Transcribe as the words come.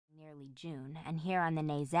early June, and here on the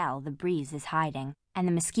Nazelle the breeze is hiding, and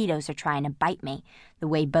the mosquitoes are trying to bite me, the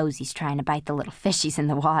way Bosie's trying to bite the little fishies in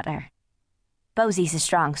the water. Bosie's a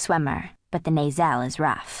strong swimmer, but the Nazelle is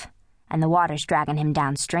rough, and the water's dragging him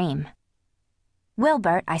downstream.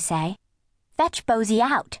 "Wilbert," I say, "fetch Bosie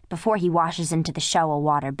out before he washes into the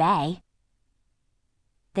Shoalwater Bay."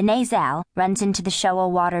 The Nazelle runs into the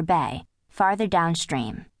Shoalwater Bay, farther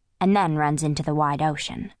downstream, and then runs into the wide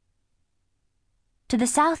ocean. To the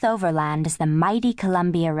south overland is the mighty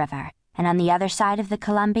Columbia River, and on the other side of the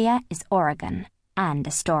Columbia is Oregon and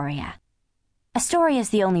Astoria. Astoria is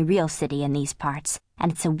the only real city in these parts, and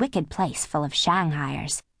it's a wicked place full of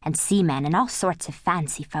Shanghaiers and seamen and all sorts of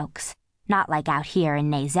fancy folks, not like out here in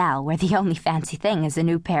Nazelle where the only fancy thing is a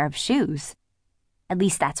new pair of shoes. At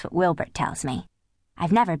least that's what Wilbert tells me.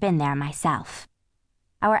 I've never been there myself.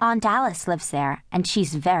 Our Aunt Alice lives there, and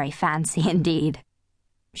she's very fancy indeed.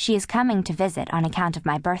 She is coming to visit on account of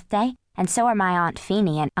my birthday, and so are my Aunt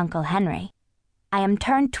Feeny and Uncle Henry. I am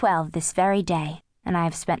turned 12 this very day, and I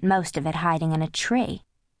have spent most of it hiding in a tree.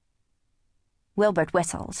 Wilbert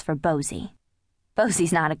whistles for Bosie.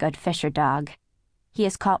 Bosie's not a good fisher dog. He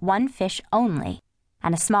has caught one fish only,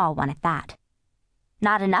 and a small one at that.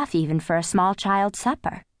 Not enough even for a small child's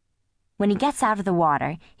supper. When he gets out of the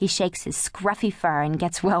water, he shakes his scruffy fur and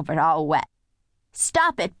gets Wilbert all wet.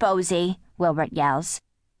 "Stop it, Bosie," Wilbert yells.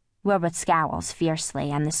 Wilbert scowls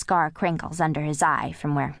fiercely, and the scar crinkles under his eye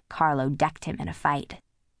from where Carlo decked him in a fight.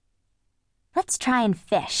 "Let's try and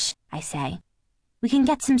fish," I say. "We can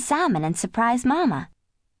get some salmon and surprise Mama."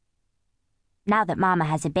 Now that Mama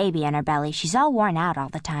has a baby in her belly, she's all worn out all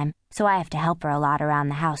the time, so I have to help her a lot around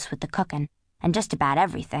the house with the cooking, and just about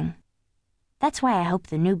everything. That's why I hope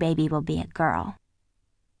the new baby will be a girl.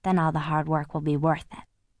 Then all the hard work will be worth it.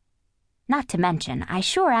 Not to mention, I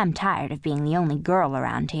sure am tired of being the only girl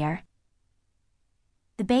around here.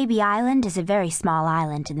 The baby island is a very small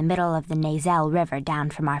island in the middle of the Nazelle River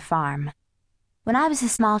down from our farm. When I was a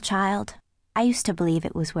small child, I used to believe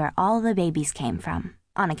it was where all the babies came from,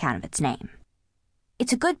 on account of its name.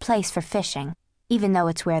 It's a good place for fishing, even though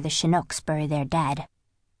it's where the Chinooks bury their dead.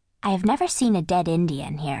 I have never seen a dead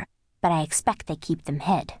Indian here, but I expect they keep them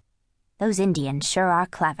hid. Those Indians sure are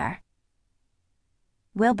clever.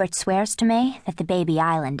 Wilbert swears to me that the baby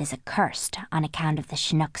island is accursed on account of the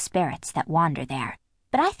Chinook spirits that wander there,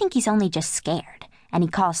 but I think he's only just scared, and he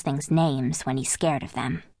calls things names when he's scared of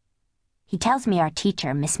them. He tells me our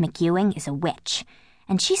teacher, Miss McEwing, is a witch,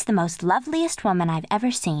 and she's the most loveliest woman I've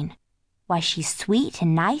ever seen. Why, she's sweet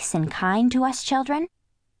and nice and kind to us children.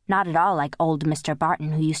 Not at all like old Mr.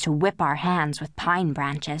 Barton, who used to whip our hands with pine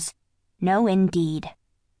branches. No, indeed.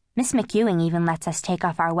 Miss McEwing even lets us take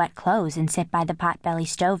off our wet clothes and sit by the pot-belly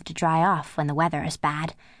stove to dry off when the weather is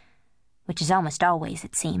bad, which is almost always,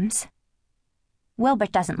 it seems.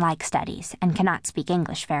 Wilbert doesn't like studies and cannot speak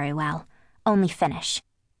English very well, only Finnish,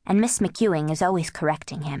 and Miss McEwing is always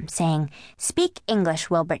correcting him, saying, "Speak English,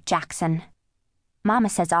 Wilbert Jackson." Mama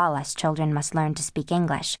says all us children must learn to speak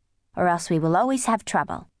English, or else we will always have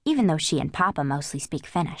trouble, even though she and Papa mostly speak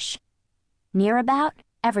Finnish. Near about,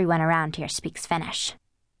 everyone around here speaks Finnish.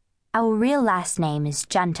 Our real last name is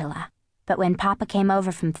Juntila, but when Papa came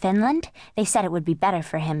over from Finland, they said it would be better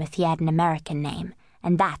for him if he had an American name,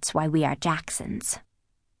 and that's why we are Jacksons.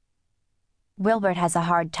 Wilbert has a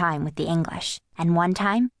hard time with the English, and one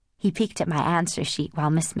time, he peeked at my answer sheet while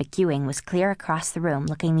Miss McEwing was clear across the room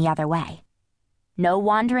looking the other way. "No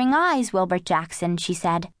wandering eyes, Wilbert Jackson," she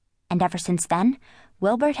said, and ever since then,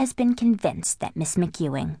 Wilbert has been convinced that Miss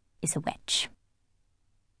McEwing is a witch.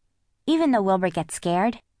 Even though Wilbert gets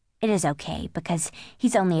scared, it is okay because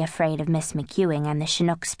he's only afraid of Miss McEwing and the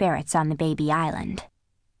Chinook spirits on the baby island.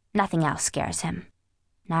 Nothing else scares him,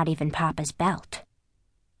 not even Papa's belt.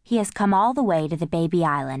 He has come all the way to the baby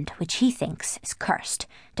island, which he thinks is cursed,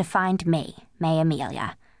 to find me, May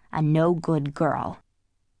Amelia, a no-good girl.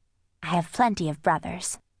 I have plenty of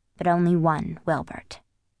brothers, but only one Wilbert.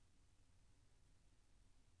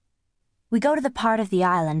 We go to the part of the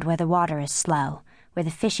island where the water is slow, where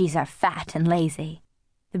the fishies are fat and lazy.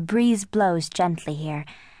 The breeze blows gently here,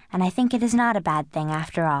 and I think it is not a bad thing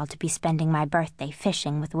after all to be spending my birthday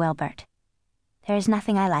fishing with Wilbert. There is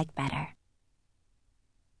nothing I like better.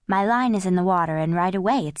 My line is in the water, and right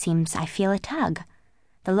away it seems I feel a tug.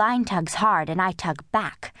 The line tugs hard, and I tug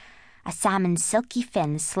back. A salmon's silky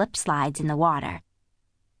fin slip-slides in the water.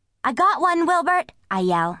 "I got one, Wilbert!" I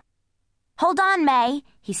yell. "Hold on, May,"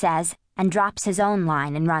 he says, and drops his own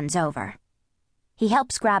line and runs over. He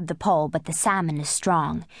helps grab the pole, but the salmon is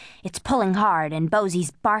strong. It's pulling hard, and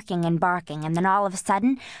Bosie's barking, and then all of a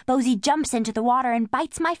sudden, Bosie jumps into the water and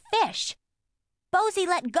bites my fish. "Bosie,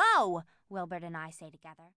 let go!" Wilbert and I say together.